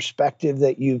progress and perspective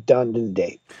that you've done to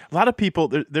date. A lot of people,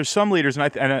 there's some leaders,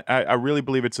 and I really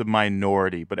believe it's a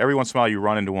minority, but every once in a while you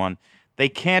run into one, they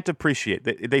can't appreciate.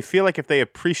 They feel like if they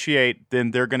appreciate, then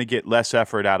they're going to get less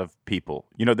effort out of people.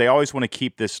 They always want to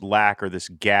keep this lack or this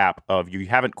gap of you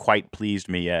haven't quite pleased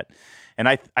me yet. And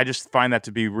I just find that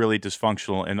to be really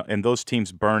dysfunctional, and those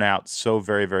teams burn out so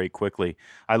very, very quickly.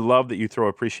 I love that you throw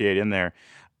appreciate in there.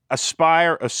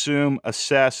 Aspire, assume,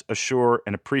 assess, assure,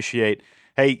 and appreciate.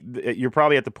 Hey, you're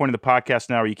probably at the point of the podcast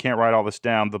now where you can't write all this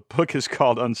down. The book is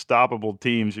called Unstoppable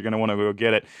Teams. You're going to want to go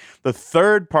get it. The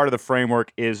third part of the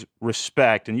framework is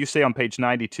respect. And you say on page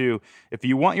 92, if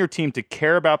you want your team to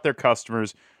care about their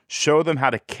customers, show them how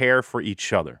to care for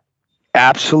each other.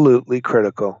 Absolutely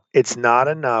critical. It's not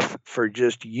enough for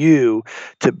just you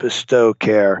to bestow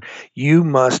care. You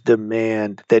must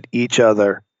demand that each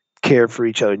other care for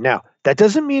each other. Now, that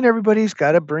doesn't mean everybody's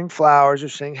got to bring flowers or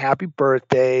sing happy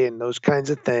birthday and those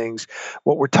kinds of things.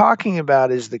 What we're talking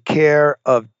about is the care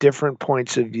of different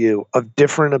points of view, of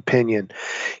different opinion.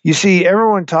 You see,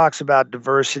 everyone talks about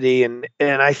diversity, and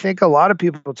I think a lot of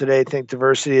people today think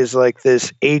diversity is like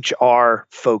this HR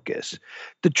focus.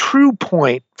 The true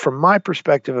point, from my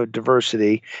perspective of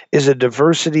diversity, is a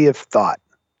diversity of thought,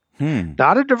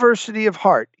 not a diversity of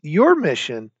heart. Your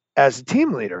mission as a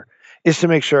team leader is to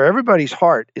make sure everybody's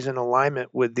heart is in alignment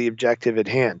with the objective at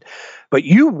hand. But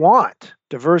you want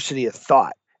diversity of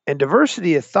thought. And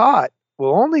diversity of thought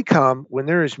will only come when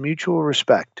there is mutual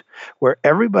respect, where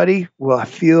everybody will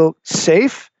feel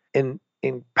safe and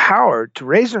empowered to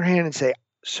raise their hand and say,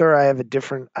 sir, I have a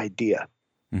different idea.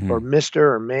 Or Mr.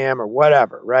 or ma'am or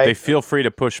whatever, right? They feel free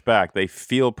to push back. They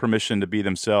feel permission to be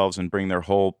themselves and bring their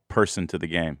whole person to the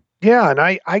game. Yeah, and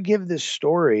I give this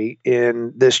story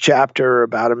in this chapter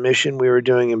about a mission we were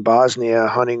doing in Bosnia,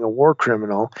 hunting a war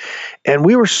criminal, and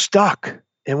we were stuck.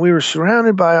 And we were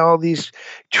surrounded by all these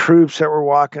troops that were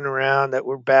walking around that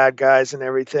were bad guys and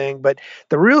everything. But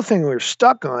the real thing we were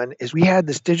stuck on is we had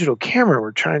this digital camera.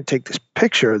 We're trying to take this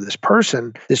picture of this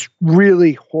person, this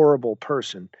really horrible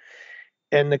person.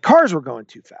 And the cars were going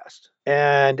too fast.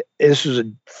 And this was a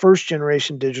first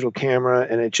generation digital camera,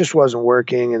 and it just wasn't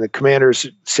working. And the commander's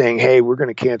saying, hey, we're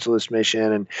going to cancel this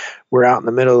mission. And we're out in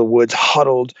the middle of the woods,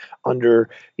 huddled under,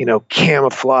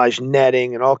 camouflage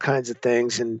netting and all kinds of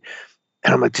things. And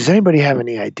I'm like, does anybody have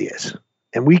any ideas?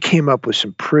 And we came up with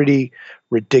some pretty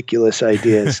ridiculous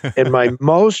ideas. And my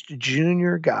most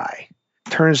junior guy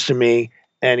turns to me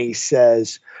and he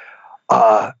says,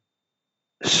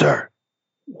 sir,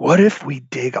 what if we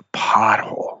dig a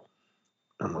pothole?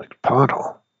 I'm like,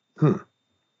 pothole?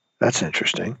 That's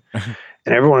interesting. And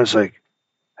everyone is like,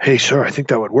 hey, sir, I think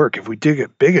that would work. If we dig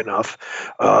it big enough,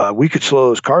 we could slow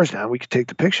those cars down. We could take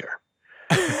the picture.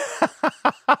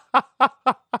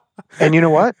 And you know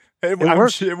what? It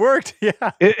worked. It worked.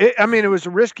 Yeah. It was a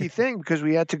risky thing because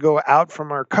we had to go out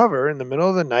from our cover in the middle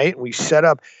of the night. And we set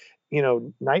up,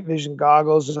 night vision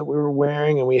goggles that we were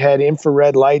wearing, and we had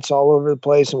infrared lights all over the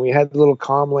place, and we had the little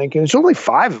comm link. And there's only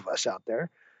 5 of us out there,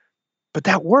 but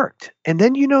that worked. And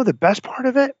then the best part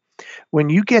of it, when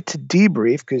you get to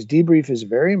debrief, because debrief is a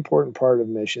very important part of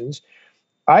missions.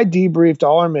 I debriefed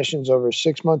all our missions over a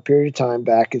 6-month period of time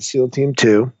back at SEAL Team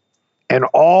 2. And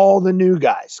all the new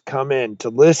guys come in to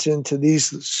listen to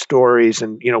these stories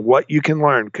and, what you can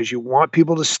learn, because you want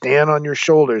people to stand on your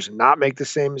shoulders and not make the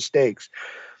same mistakes.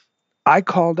 I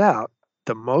called out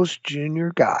the most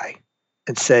junior guy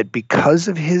and said, because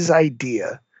of his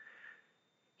idea,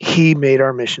 he made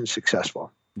our mission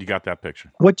successful. You got that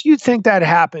picture. What do you think that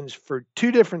happens for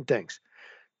 2 different things?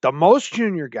 The most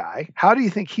junior guy, how do you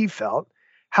think he felt?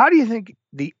 How do you think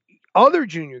the other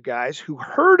junior guys who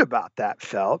heard about that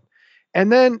felt? And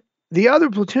then the other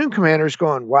platoon commander's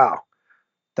going, wow,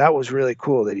 that was really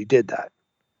cool that he did that.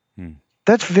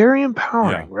 That's very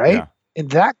empowering, right? Yeah. And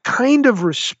that kind of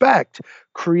respect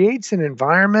creates an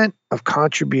environment of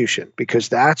contribution, because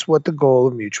that's what the goal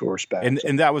of mutual respect is.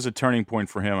 And that was a turning point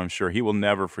for him, I'm sure. He will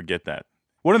never forget that.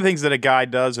 One of the things that a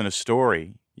guide does in a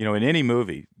story, in any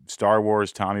movie, Star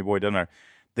Wars, Tommy Boy, doesn't matter,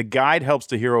 the guide helps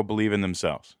the hero believe in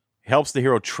themselves. Helps the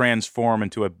hero transform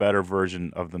into a better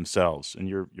version of themselves, and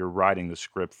you're writing the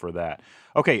script for that.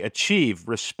 Okay, achieve,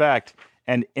 respect,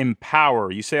 and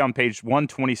empower. You say on page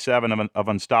 127 of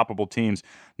Unstoppable Teams,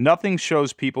 nothing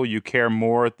shows people you care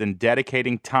more than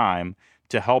dedicating time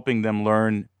to helping them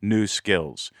learn new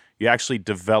skills. You actually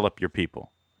develop your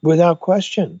people. Without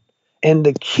question. And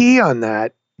the key on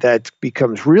that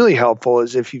becomes really helpful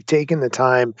is if you've taken the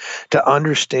time to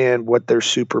understand what their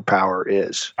superpower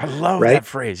is. I love that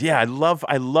phrase. Yeah, I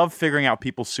love figuring out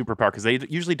people's superpower, because they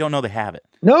usually don't know they have it.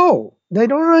 No, they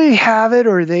don't really have it,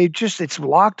 or it's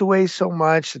locked away so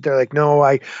much that they're like, no,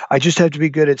 I just have to be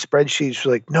good at spreadsheets.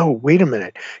 Like, no, wait a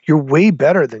minute. You're way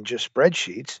better than just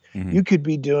spreadsheets. Mm-hmm. You could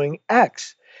be doing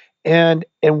X. And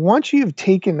once you've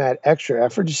taken that extra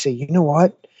effort to say, you know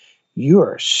what? You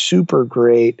are super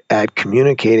great at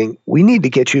communicating. We need to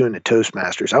get you into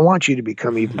Toastmasters. I want you to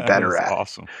become even better at it.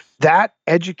 Awesome. That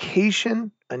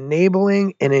education,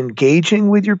 enabling, and engaging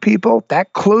with your people,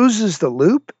 that closes the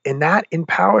loop, and that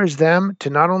empowers them to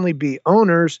not only be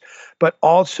owners, but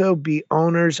also be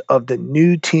owners of the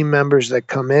new team members that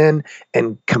come in,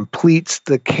 and completes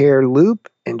the care loop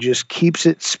and just keeps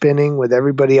it spinning with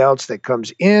everybody else that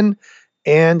comes in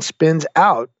and spins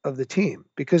out of the team,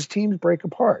 because teams break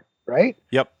apart. Right?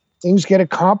 Yep. Things get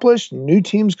accomplished, new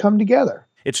teams come together.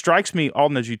 It strikes me,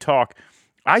 Alden, as you talk,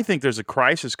 I think there's a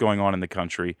crisis going on in the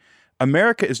country.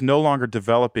 America is no longer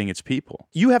developing its people.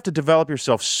 You have to develop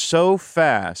yourself so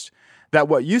fast that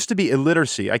what used to be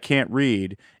illiteracy, I can't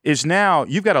read, is now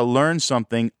you've got to learn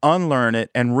something, unlearn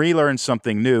it, and relearn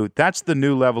something new. That's the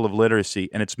new level of literacy,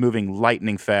 and it's moving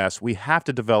lightning fast. We have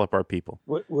to develop our people.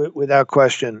 Without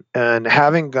question. And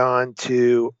having gone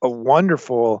to a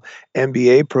wonderful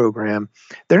MBA program,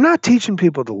 they're not teaching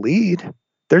people to lead.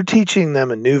 They're teaching them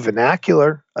a new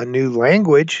vernacular, a new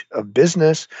language of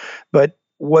business. But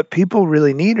what people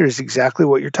really need is exactly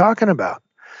what you're talking about.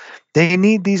 They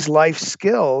need these life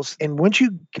skills. And once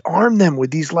you arm them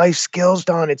with these life skills,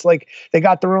 Don, it's like they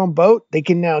got their own boat. They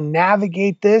can now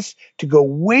navigate this to go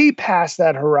way past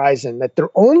that horizon, that their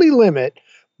only limit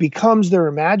becomes their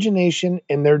imagination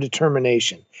and their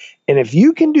determination. And if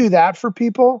you can do that for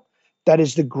people, that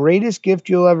is the greatest gift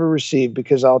you'll ever receive,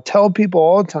 because I'll tell people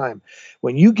all the time,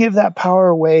 when you give that power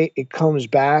away, it comes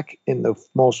back in the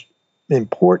most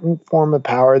important form of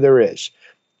power there is.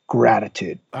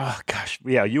 Gratitude. Oh, gosh.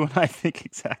 Yeah, you and I think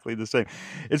exactly the same.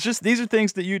 It's just these are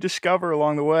things that you discover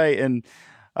along the way. And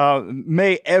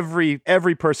May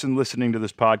every person listening to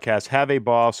this podcast have a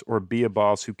boss or be a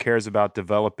boss who cares about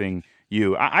developing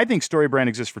you. I think StoryBrand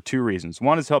exists for two reasons.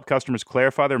 One is to help customers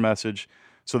clarify their message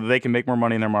so that they can make more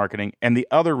money in their marketing. And the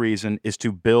other reason is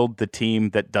to build the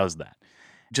team that does that.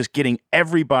 Just getting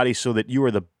everybody so that you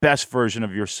are the best version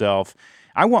of yourself.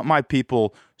 I want my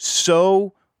people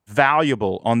so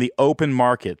valuable on the open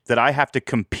market that I have to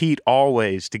compete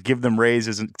always to give them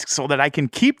raises so that I can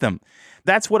keep them.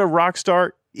 That's what a rock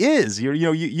star is.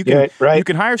 You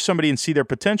can hire somebody and see their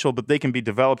potential, but they can be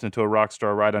developed into a rock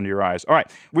star right under your eyes. All right,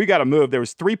 we got to move. There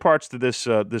was 3 parts to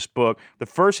this book. The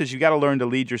first is you got to learn to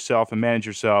lead yourself and manage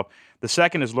yourself. The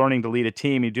second is learning to lead a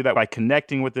team. You do that by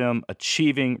connecting with them,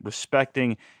 achieving,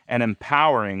 respecting, and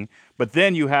empowering. But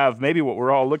then you have maybe what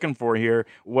we're all looking for here,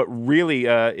 what really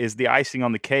is the icing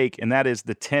on the cake, and that is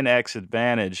the 10X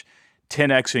advantage.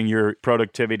 10Xing your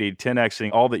productivity,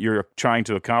 10Xing all that you're trying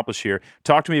to accomplish here.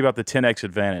 Talk to me about the 10X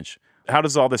advantage. How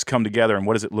does all this come together, and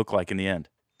what does it look like in the end?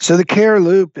 So the Care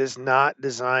Loop is not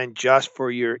designed just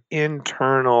for your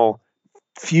internal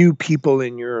few people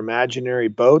in your imaginary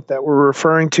boat that we're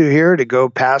referring to here to go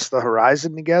past the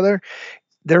horizon together.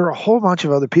 There are a whole bunch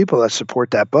of other people that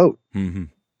support that boat. Mm-hmm.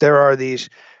 There are these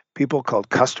people called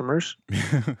customers.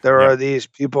 There are these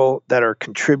people that are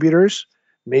contributors.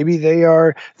 Maybe they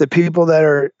are the people that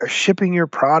are shipping your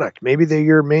product. Maybe they're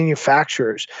your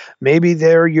manufacturers. Maybe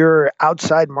they're your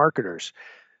outside marketers.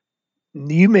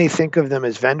 You may think of them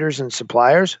as vendors and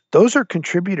suppliers. Those are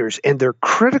contributors, and they're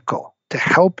critical to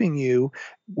helping you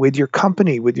with your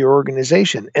company, with your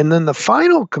organization. And then the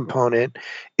final component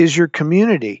is your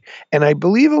community. And I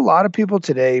believe a lot of people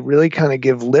today really kind of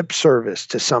give lip service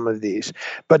to some of these.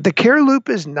 But the Care Loop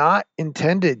is not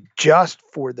intended just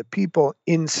for the people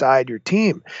inside your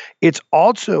team. It's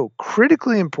also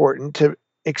critically important to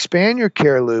expand your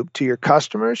Care Loop to your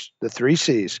customers, the 3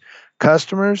 C's,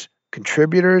 customers,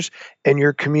 contributors, and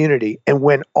your community. And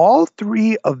when all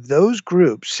 3 of those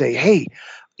groups say, hey,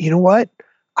 you know what?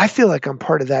 I feel like I'm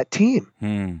part of that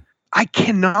team. I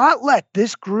cannot let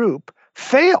this group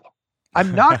fail.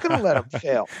 I'm not going to let them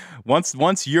fail.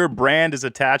 Once your brand is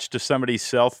attached to somebody's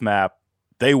self-map,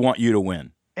 they want you to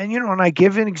win. And, and I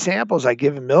give examples. I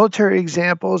give military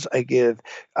examples. I give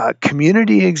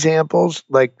community examples,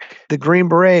 like the Green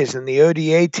Berets and the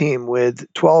ODA team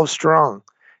with 12 strong.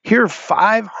 Here are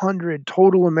 500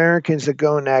 total Americans that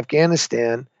go into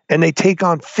Afghanistan, and they take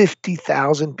on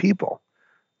 50,000 people.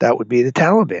 That would be the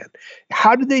Taliban.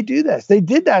 How did they do this? They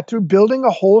did that through building a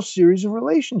whole series of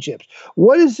relationships.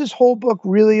 What is this whole book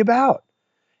really about?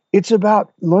 It's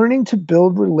about learning to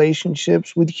build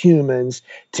relationships with humans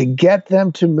to get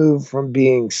them to move from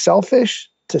being selfish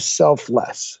to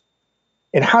selfless.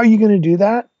 And how are you going to do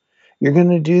that? You're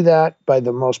going to do that by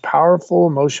the most powerful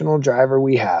emotional driver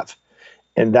we have,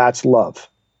 and that's love.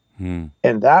 And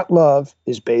that love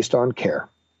is based on care.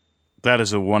 That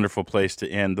is a wonderful place to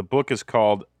end. The book is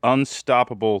called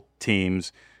Unstoppable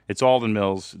Teams. It's Alden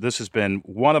Mills. This has been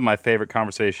one of my favorite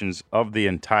conversations of the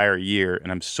entire year,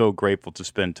 and I'm so grateful to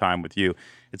spend time with you.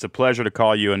 It's a pleasure to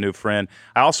call you a new friend.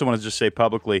 I also want to just say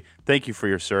publicly, thank you for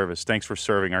your service. Thanks for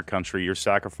serving our country. Your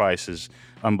sacrifice is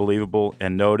unbelievable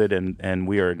and noted, and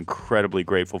we are incredibly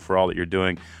grateful for all that you're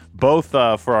doing, both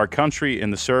for our country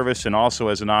in the service and also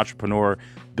as an entrepreneur,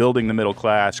 building the middle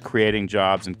class, creating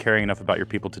jobs, and caring enough about your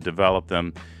people to develop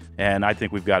them. And I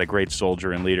think we've got a great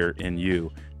soldier and leader in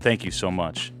you. Thank you so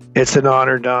much. It's an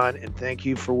honor, Don, and thank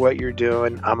you for what you're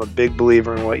doing. I'm a big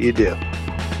believer in what you do.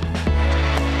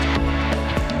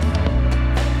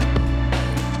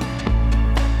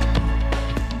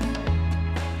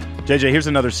 JJ, here's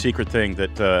another secret thing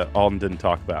that Alden didn't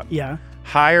talk about. Yeah.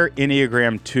 Hire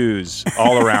Enneagram 2s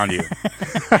all around you.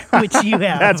 Which you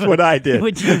have. That's what I did.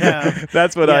 Which you have.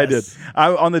 That's what I did.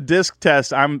 On the DISC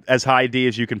test, I'm as high D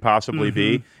as you can possibly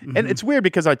be. Mm-hmm. And it's weird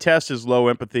because I test as low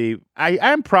empathy.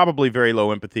 I'm probably very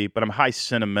low empathy, but I'm high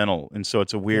sentimental. And so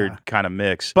it's a weird kind of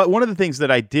mix. But one of the things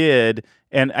that I did,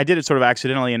 and I did it sort of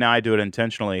accidentally, and now I do it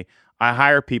intentionally, I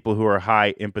hire people who are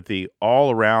high empathy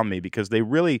all around me because they're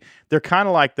kind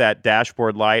of like that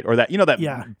dashboard light or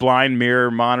that, blind mirror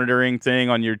monitoring thing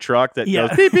on your truck that goes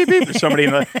beep, beep, beep. Somebody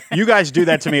you guys do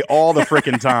that to me all the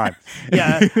freaking time.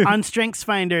 Yeah. On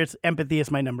StrengthsFinders, empathy is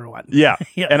my number one. Yeah.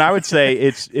 And I would say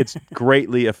it's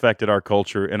greatly affected our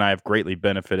culture, and I have greatly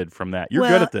benefited from that. You're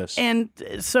good at this. And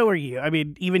so are you. I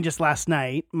mean, even just last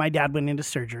night, my dad went into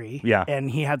surgery. Yeah.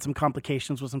 And he had some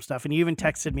complications with some stuff. And you even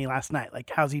texted me last night, like,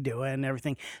 how's he doing? and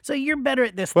everything. So you're better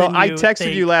at this Well, than I you texted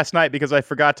think. you last night because I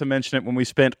forgot to mention it when we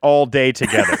spent all day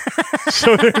together.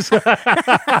 So there's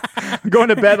I'm going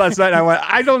to bed last night and I went,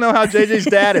 I don't know how JJ's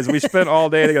dad is. We spent all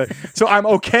day together. So I'm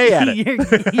okay at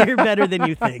it. You're better than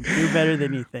you think. You're better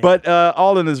than you think. But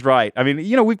Alden is right. I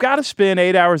mean, we've got to spend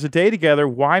 8 hours a day together.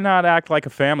 Why not act like a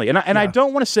family? And I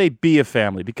don't want to say be a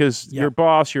family because your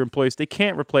boss, your employees, they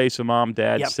can't replace a mom,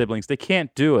 dad, siblings. They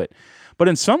can't do it. But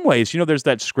in some ways, there's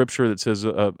that scripture that says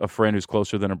a friend who's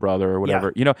closer than a brother or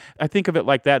whatever. I think of it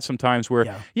like that sometimes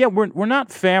where, we're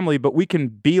not family, but we can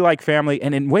be like family.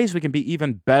 And in ways we can be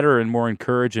even better and more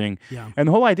encouraging. Yeah. And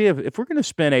the whole idea of if we're going to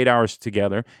spend 8 hours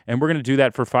together and we're going to do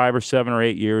that for 5 or 7 or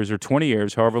 8 years or 20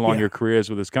 years, however long your career is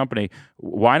with this company,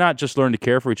 why not just learn to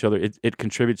care for each other? It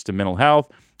contributes to mental health.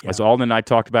 Yeah. As Alden and I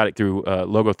talked about it through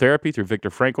logotherapy, through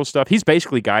Viktor Frankl's stuff. He's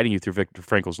basically guiding you through Viktor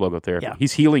Frankl's logotherapy. Yeah.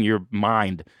 He's healing your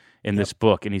mind in this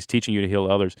book, and he's teaching you to heal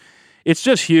others. It's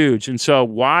just huge. And so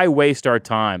why waste our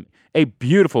time? A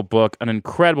beautiful book, an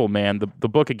incredible man. The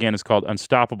book, again, is called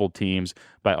Unstoppable Teams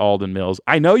by Alden Mills.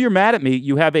 I know you're mad at me.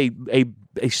 You have a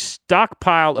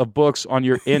stockpile of books on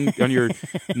your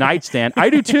nightstand. I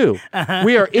do too. Uh-huh.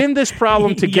 We are in this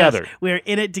problem together. Yes, we're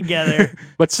in it together.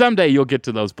 But someday you'll get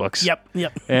to those books. Yep.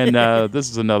 And this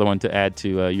is another one to add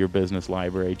to your business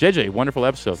library. JJ, wonderful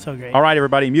episode. So great. All right,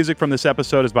 everybody. Music from this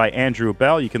episode is by Andrew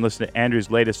Bell. You can listen to Andrew's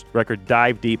latest record,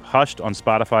 Dive Deep, Hushed, on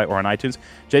Spotify or on iTunes.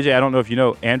 JJ, I don't know if you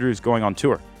know, Andrew's going on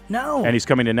tour. No. And he's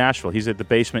coming to Nashville. He's at the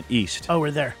Basement East. Oh,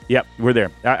 we're there. Yep, we're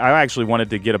there. I actually wanted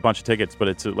to get a bunch of tickets, but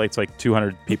it's like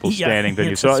 200 people standing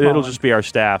venue, so it'll just be our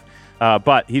staff.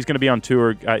 But he's going to be on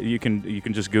tour. You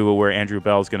can just Google where Andrew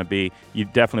Bell is going to be. You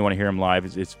definitely want to hear him live.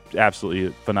 It's absolutely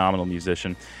a phenomenal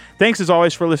musician. Thanks, as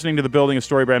always, for listening to the Building a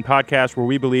Story Brand podcast, where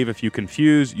we believe if you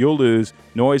confuse, you'll lose.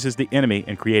 Noise is the enemy,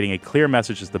 and creating a clear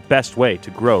message is the best way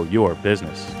to grow your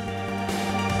business.